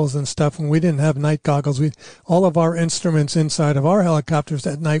goggles and stuff. When we didn't have night goggles, all of our instruments inside of our helicopters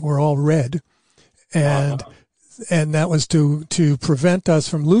at night were all red, and that was to prevent us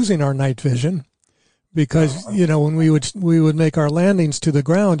from losing our night vision. Because, you know, when we would make our landings to the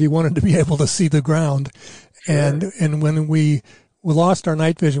ground, you wanted to be able to see the ground. Sure. And when we lost our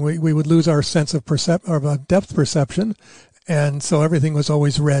night vision, we would lose our sense of depth perception. And so everything was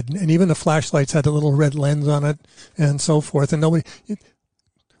always red. And even the flashlights had a little red lens on it and so forth. And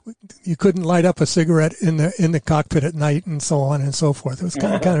you couldn't light up a cigarette in the cockpit at night and so on and so forth. It was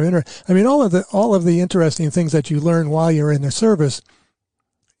kind of interesting. I mean, all of the interesting things that you learn while you're in the service,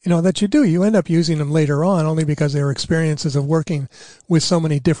 you know, that you end up using them later on only because they were experiences of working with so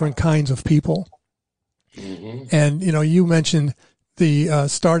many different kinds of people. Mm-hmm. And, you know, you mentioned the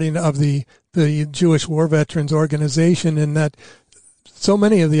starting of the Jewish War Veterans Organization, and that so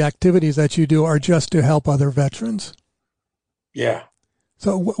many of the activities that you do are just to help other veterans. Yeah.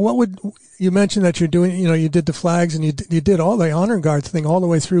 So what you mentioned that you're doing, you know, you did the flags and you did all the honor guards thing all the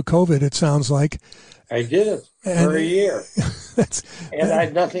way through COVID, it sounds like. I did it for a year.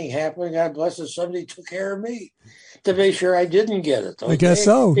 Nothing happened. God bless it. Somebody took care of me to make sure I didn't get it. Okay? I guess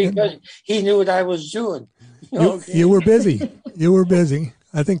so. Because he knew what I was doing. Okay? You were busy. You were busy.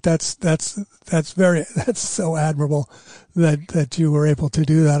 I think that's so admirable that you were able to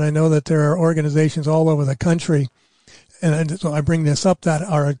do that. I know that there are organizations all over the country, and so I bring this up, that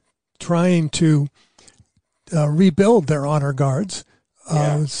are trying to rebuild their honor guards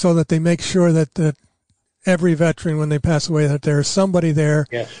so that they make sure that every veteran, when they pass away, that there's somebody there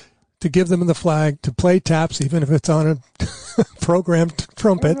to give them the flag, to play taps, even if it's on a programmed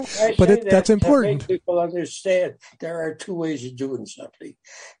trumpet. But that's important. To make people understand there are two ways of doing something.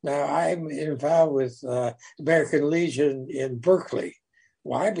 Now, I'm involved with American Legion in Berkeley.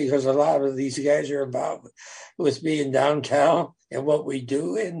 Why? Because a lot of these guys are involved with me in downtown and what we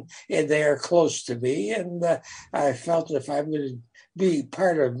do, and they are close to me. And I felt if I'm going to be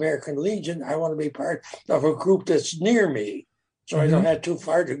part of American Legion, I want to be part of a group that's near me, so I don't have too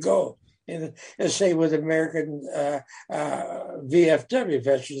far to go. And say with American VFW,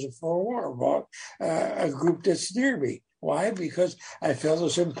 Veterans of Foreign War, about a group that's near me. Why? Because I felt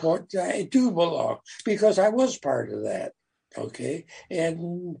it's important. I do belong because I was part of that. Okay,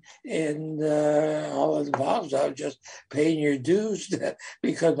 and all it involves now just paying your dues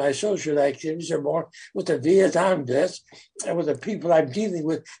because my social activities are more with the Vietnam vets and with the people I'm dealing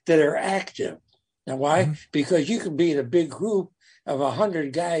with that are active. Now, why? Mm-hmm. Because you can be in a big group of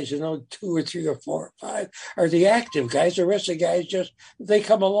 100 guys, 2 or 3 or 4 or 5 are the active guys. The rest of the guys they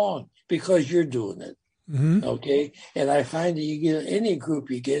come along because you're doing it. Mm-hmm. Okay, and I find that you get any group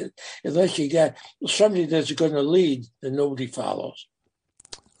you get, unless you got somebody that's going to lead, then nobody follows.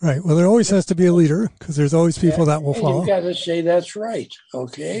 Right. Well, there always has to be a leader because there's always people that will follow. You got to say that's right.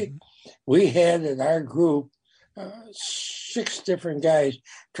 Okay, mm-hmm. We had in our group 6 different guys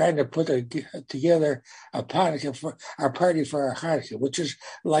trying to put together a Hanukkah for our party for our Hanukkah, which is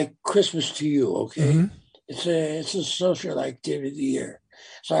like Christmas to you. Okay, mm-hmm. It's a social activity here.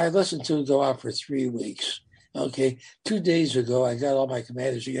 So I listened to it go out for 3 weeks. Okay, 2 days ago, I got all my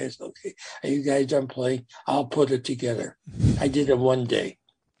commanders. You guys, okay, are you guys done playing? I'll put it together. I did it one day.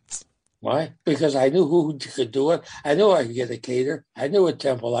 Why? Because I knew who could do it. I knew I could get a caterer. I knew what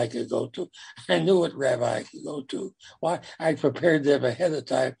temple I could go to. I knew what rabbi I could go to. Why? I prepared them ahead of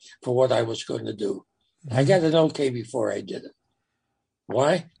time for what I was going to do. I got an okay before I did it.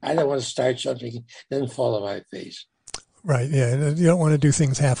 Why? I don't want to start something and then fall on my face. Right. Yeah. You don't want to do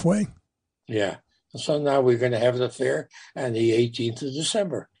things halfway. Yeah. So now we're going to have the fair on the 18th of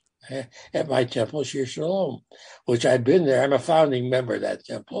December at my temple, Year-2022, which I've been there. I'm a founding member of that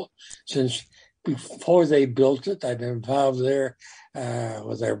temple since before they built it. I've been involved there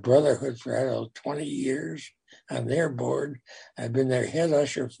with our brotherhood for, I don't know, 20 years on their board. I've been their head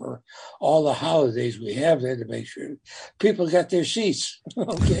usher for all the holidays we have there to make sure people got their seats.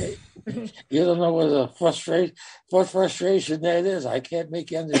 Okay. You don't know what frustration that is. I can't make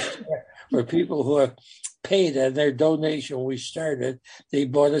you understand. For people who have paid and their donation when we started, they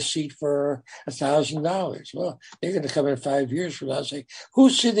bought a seat for $1,000. Well, they're going to come in 5 years from now and say,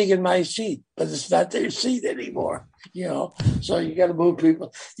 who's sitting in my seat? But it's not their seat anymore, you know. So you got to move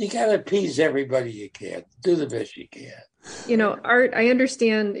people. You got to appease everybody you can. Do the best you can. You know, Art, I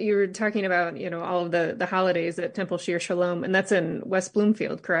understand you were talking about, you know, all of the holidays at Temple Year-2022, and that's in West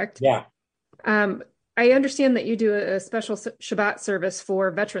Bloomfield, correct? Yeah. I understand that you do a special Shabbat service for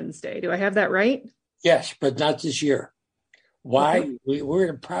Veterans Day. Do I have that right? Yes, but not this year. Why? We're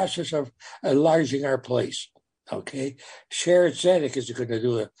in the process of enlarging our place. Okay. Sharon Zedek is going to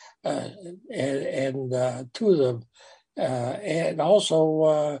do it, and two of them, and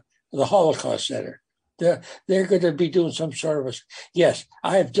also the Holocaust Center. They're going to be doing some sort of yes,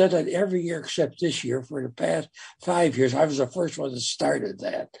 I have done it every year except this year for the past 5 years. I was the first one that started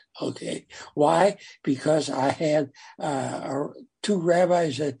that. Okay. Why? Because I had two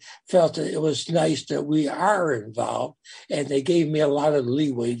rabbis that felt that it was nice that we are involved, and they gave me a lot of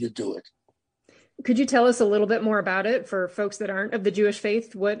leeway to do it. Could you tell us a little bit more about it for folks that aren't of the Jewish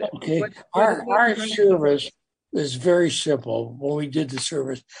faith? Our service is very simple. When we did the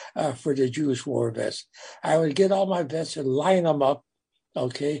service for the Jewish war vets, I would get all my vets and line them up,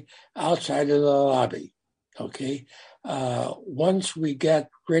 okay, outside of the lobby, okay. Once we got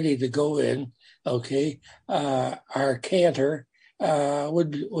ready to go in, okay, our cantor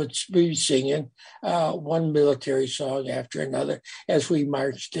would be singing one military song after another as we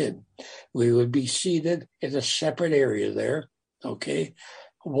marched in. We would be seated in a separate area there, okay.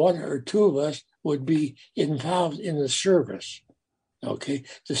 One or two of us would be involved in the service, okay,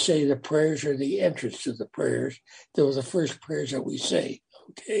 to say the prayers or the entrance to the prayers. They were the first prayers that we say,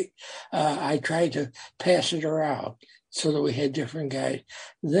 okay. I tried to pass it around so that we had different guys.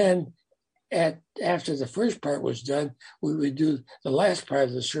 Then after the first part was done, we would do the last part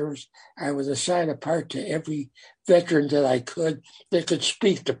of the service. I would assign a part to every veteran that could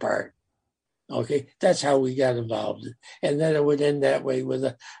speak the part. Okay, that's how we got involved. And then it would end that way with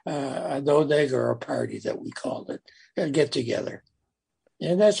a no-neg or a party that we called it, a get-together.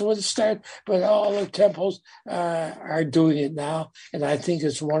 And that's what it started. But all the temples are doing it now, and I think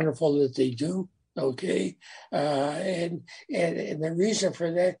it's wonderful that they do. Okay, and the reason for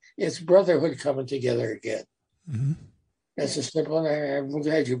that is brotherhood coming together again. Mm-hmm. That's a simple. I'm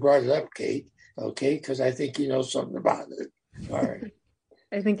glad you brought it up, Kate. Okay, because I think you know something about it. All right.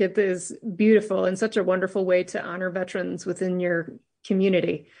 I think it is beautiful and such a wonderful way to honor veterans within your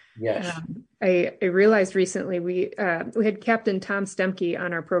community. Yes. I realized recently we had Captain Tom Stemke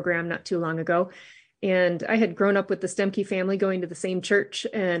on our program not too long ago, and I had grown up with the Stemke family going to the same church,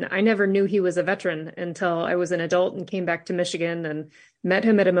 and I never knew he was a veteran until I was an adult and came back to Michigan and met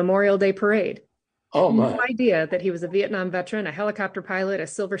him at a Memorial Day parade. Oh, my. No idea that he was a Vietnam veteran, a helicopter pilot, a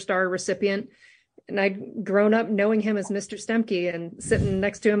Silver Star recipient. And I'd grown up knowing him as Mr. Stemke and sitting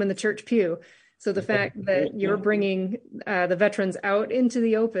next to him in the church pew. So the fact that you're bringing the veterans out into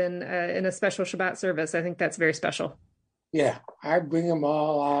the open in a special Shabbat service, I think that's very special. Yeah, I bring them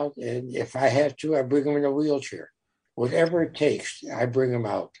all out. And if I have to, I bring them in a wheelchair. Whatever it takes, I bring them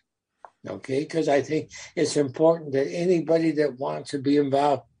out. Okay, because I think it's important that anybody that wants to be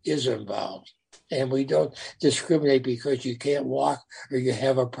involved is involved. And we don't discriminate because you can't walk or you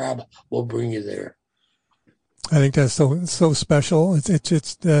have a problem. We'll bring you there. I think that's so special.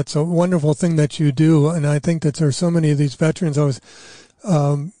 It's that's a wonderful thing that you do, and I think that there's so many of these veterans. I was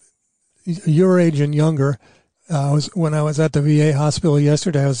your age and younger. When I was at the VA hospital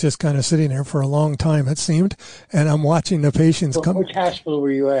yesterday, I was just kind of sitting there for a long time, it seemed, and I'm watching the patients come. Which hospital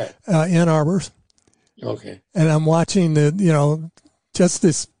were you at? Ann Arbor's. Okay. And I'm watching just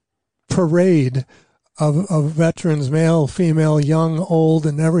this parade of veterans, male, female, young, old,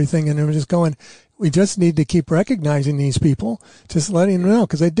 and everything. And I'm just going, we just need to keep recognizing these people, just letting them know,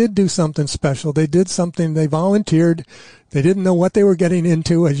 because they did do something special. They did something, they volunteered. They didn't know what they were getting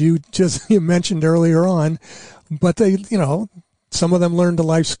into, as you mentioned earlier on. But they, some of them learned the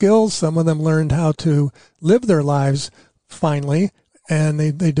life skills. Some of them learned how to live their lives finally. And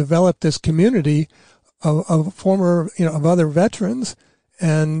they developed this community of former, of other veterans.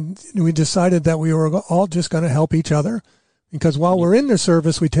 And we decided that we were all just going to help each other, because while we're in the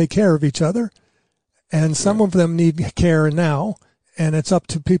service, we take care of each other. And some of them need care now. And it's up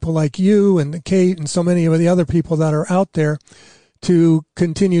to people like you and Kate and so many of the other people that are out there to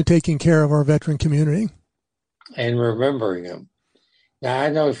continue taking care of our veteran community. And remembering them. Now, I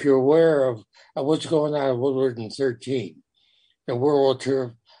know if you're aware of what's going on in Woodward and 13, the World War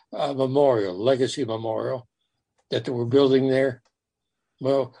II Memorial, Legacy Memorial, that we're building there.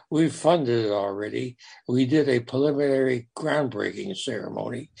 Well, we've funded it already. We did a preliminary groundbreaking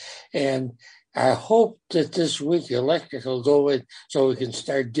ceremony. And I hope that this week the electric will go in so we can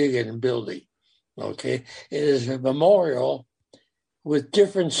start digging and building. Okay? It is a memorial with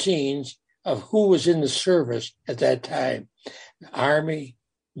different scenes of who was in the service at that time. Army,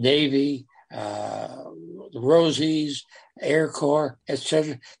 Navy, the Rosies, Air Corps,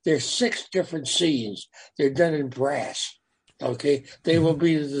 etc. There's 6 different scenes. They're done in brass. Okay, they will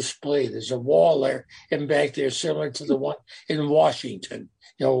be displayed. There's a wall there and back there similar to the one in Washington.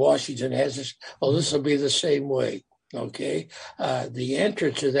 Washington has this. Well, this will be the same way. Okay, the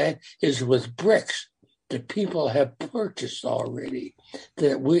entrance to that is with bricks that people have purchased already.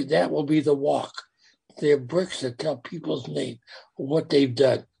 That will be the walk. They're bricks that tell people's name, what they've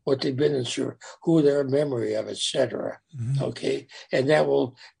done, what they've been in service, who they're in memory of, etc. Mm-hmm. Okay, and that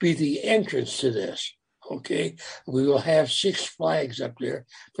will be the entrance to this. Okay, we will have 6 flags up there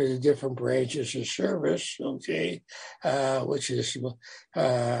for the different branches of service. Okay, which is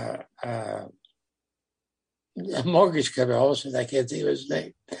a mortgage company. Also, I can't think of his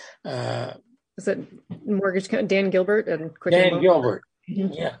name. Is it mortgage company? Dan Gilbert and Dan Gilbert.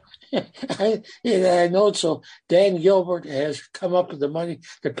 Mm-hmm. Yeah, I know it. So Dan Gilbert has come up with the money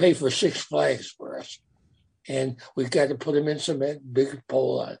to pay for 6 flags for us. And we've got to put him in cement, big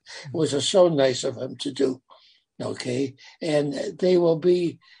pole on. It was so nice of him to do. Okay. And they will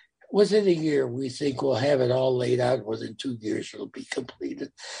be within a year, we think we'll have it all laid out. Within 2 years, it'll be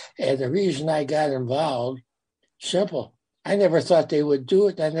completed. And the reason I got involved, simple. I never thought they would do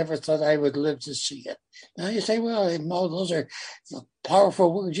it. I never thought I would live to see it. Now you say, well, those are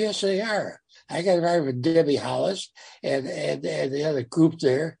powerful words. Yes, they are. I got involved with Debbie Hollis and the other group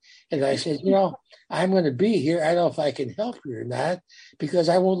there. And I said, I'm going to be here. I don't know if I can help you or not, because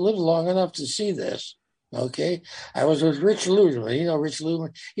I won't live long enough to see this. Okay. I was with Rich Luderman. Rich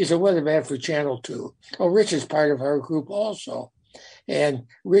Luderman, he's a weatherman for Channel 2. Oh, Rich is part of our group also. And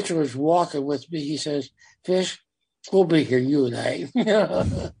Rich was walking with me. He says, Fish, we'll be here, you and I.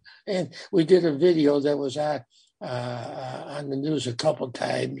 And we did a video that was on the news a couple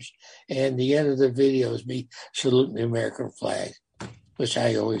times. And the end of the video is me saluting the American flag, which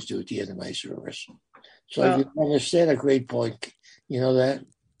I always do at the end of my service. So you understand a great point. You know that?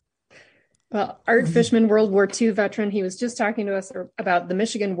 Well, Art Fishman, World War II veteran, he was just talking to us about the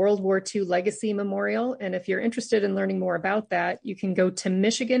Michigan World War II Legacy Memorial. And if you're interested in learning more about that, you can go to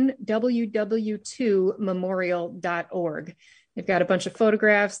michiganww2memorial.org. They've got a bunch of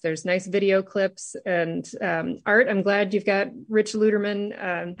photographs. There's nice video clips. And Art, I'm glad you've got Rich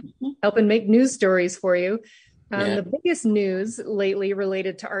Luderman helping make news stories for you. The biggest news lately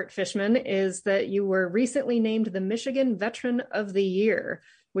related to Art Fishman is that you were recently named the Michigan Veteran of the Year.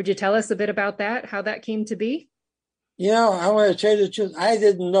 Would you tell us a bit about that, how that came to be? I want to tell you the truth. I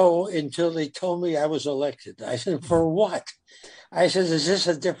didn't know until they told me I was elected. I said, for what? I said, is this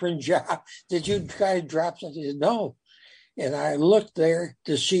a different job? Did you try to drop something? He said, no. And I looked there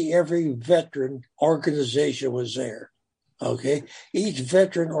to see every veteran organization was there. Okay. Each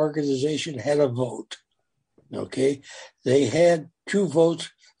veteran organization had a vote. Okay. They had 2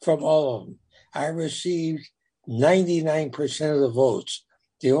 votes from all of them. I received 99% of the votes.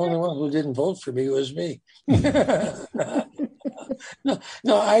 The only one who didn't vote for me was me. No,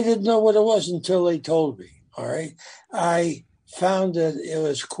 I didn't know what it was until they told me. All right. I found that it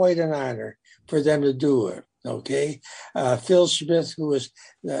was quite an honor for them to do it. Okay. Phil Smith, who was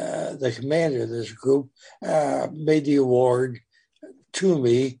the commander of this group, made the award to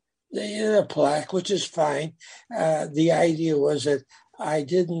me. They did a plaque, which is fine. The idea was that I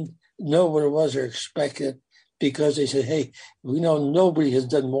didn't know what it was or expect it, because they said, hey, we know nobody has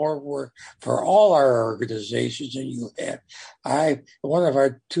done more work for all our organizations than you have. One of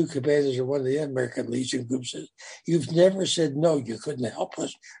our two commanders of one of the American Legion groups said, you've never said no, you couldn't help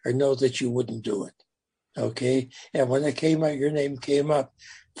us, or no, that you wouldn't do it. Okay? And when it came out, your name came up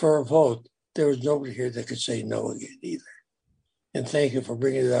for a vote, there was nobody here that could say no again either. And thank you for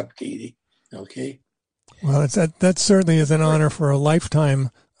bringing it up, Katie. Okay? Well, that certainly is an honor for a lifetime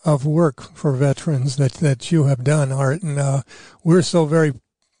of work for veterans that you have done, Art. And we're so very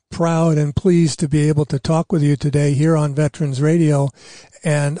proud and pleased to be able to talk with you today here on Veterans Radio.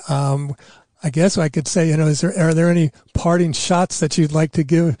 And I guess I could say, are there any parting shots that you'd like to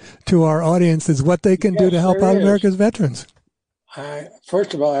give to our audience as what they can do to help out America's veterans?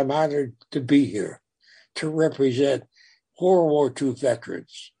 First of all, I'm honored to be here to represent World War II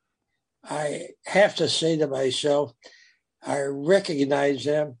veterans. I have to say to myself, I recognize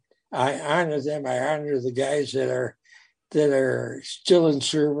them. I honor them. I honor the guys that are still in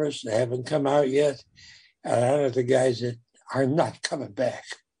service, that haven't come out yet. I honor the guys that are not coming back.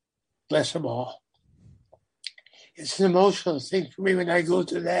 Bless them all. It's an emotional thing for me when I go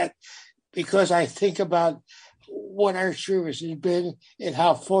to that, because I think about what our service has been and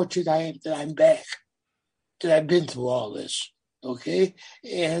how fortunate I am that I'm back, that I've been through all this. Okay?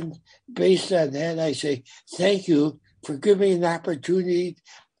 And based on that, I say, thank you for giving me an opportunity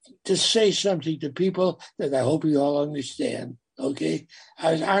to say something to people that I hope you all understand. Okay?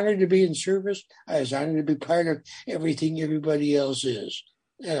 I was honored to be in service. I was honored to be part of everything everybody else is.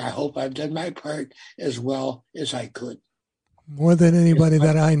 And I hope I've done my part as well as I could. More than anybody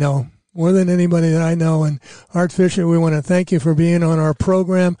that I know. More than anybody that I know. And Art Fisher, we want to thank you for being on our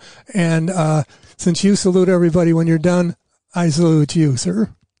program. And since you salute everybody when you're done, I salute you, sir.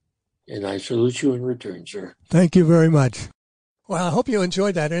 And I salute you in return, sir. Thank you very much. Well, I hope you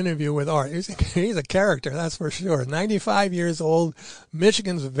enjoyed that interview with Art. He's a character, that's for sure. 95 years old,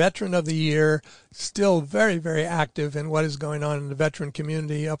 Michigan's Veteran of the Year, still very, very active in what is going on in the veteran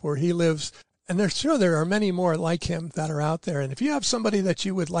community up where he lives. And there are many more like him that are out there. And if you have somebody that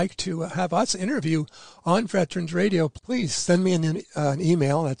you would like to have us interview on Veterans Radio, please send me an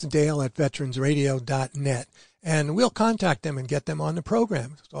email. That's dale@veteransradio.net. And we'll contact them and get them on the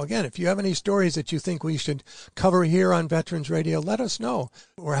program. So again, if you have any stories that you think we should cover here on Veterans Radio, let us know.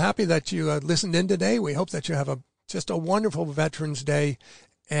 We're happy that you listened in today. We hope that you have just a wonderful Veterans Day,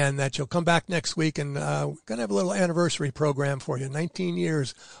 and that you'll come back next week. And we're going to have a little anniversary program for you, 19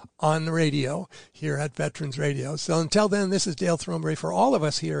 years on the radio here at Veterans Radio. So until then, this is Dale Throneberry. For all of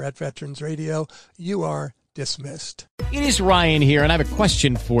us here at Veterans Radio, you are dismissed. It is Ryan here, and I have a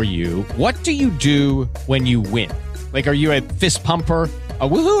question for you. What do you do when you win? Like, are you a fist pumper, a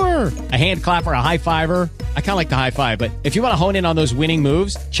woohooer, a hand clapper, a high fiver? I kind of like the high five, but if you want to hone in on those winning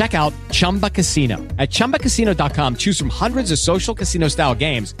moves, check out Chumba Casino. At ChumbaCasino.com, choose from hundreds of social casino-style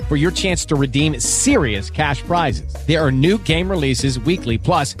games for your chance to redeem serious cash prizes. There are new game releases weekly,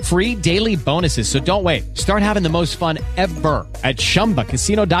 plus free daily bonuses, so don't wait. Start having the most fun ever at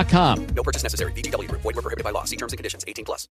ChumbaCasino.com. No purchase necessary. VGW. Void where prohibited by law. See terms and conditions. 18+.